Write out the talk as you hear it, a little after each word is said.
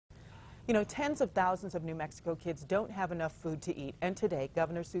You know, tens of thousands of New Mexico kids don't have enough food to eat, and today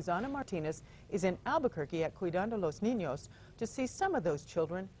Governor Susana Martinez is in Albuquerque at Cuidando los Niños to see some of those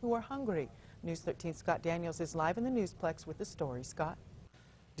children who are hungry. News 13's Scott Daniels is live in the Newsplex with the story. Scott?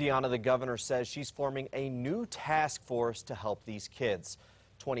 Deanna, the governor says she's forming a new task force to help these kids.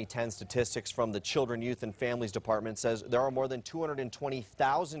 2010 statistics from the Children, Youth, and Families Department says there are more than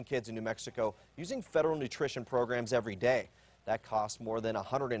 220,000 kids in New Mexico using federal nutrition programs every day. That costs more than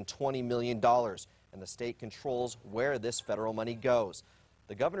 $120 million, and the state controls where this federal money goes.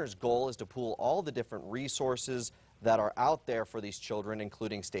 The governor's goal is to pool all the different resources that are out there for these children,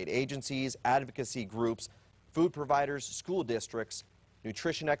 including state agencies, advocacy groups, food providers, school districts,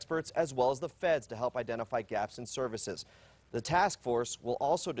 nutrition experts, as well as the feds to help identify gaps in services. The task force will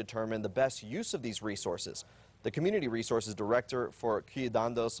also determine the best use of these resources. The Community Resources Director for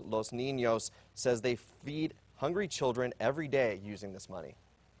Cuidando los Niños says they feed hungry children every day using this money.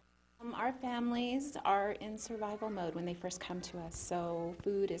 Our families are in survival mode when they first come to us, so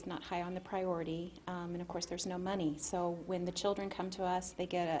food is not high on the priority, and of course there's no money. So when the children come to us, they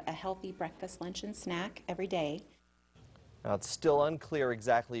get a healthy breakfast, lunch, and snack every day. Now, it's still unclear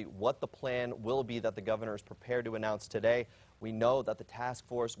exactly what the plan will be that the governor is prepared to announce today. We know that the task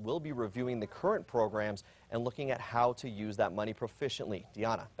force will be reviewing the current programs and looking at how to use that money proficiently.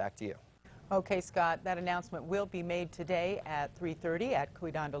 Deanna, back to you. Okay, Scott, that announcement will be made today at 3:30 at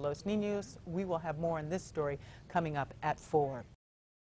Cuidando los Niños. We will have more on this story coming up at 4.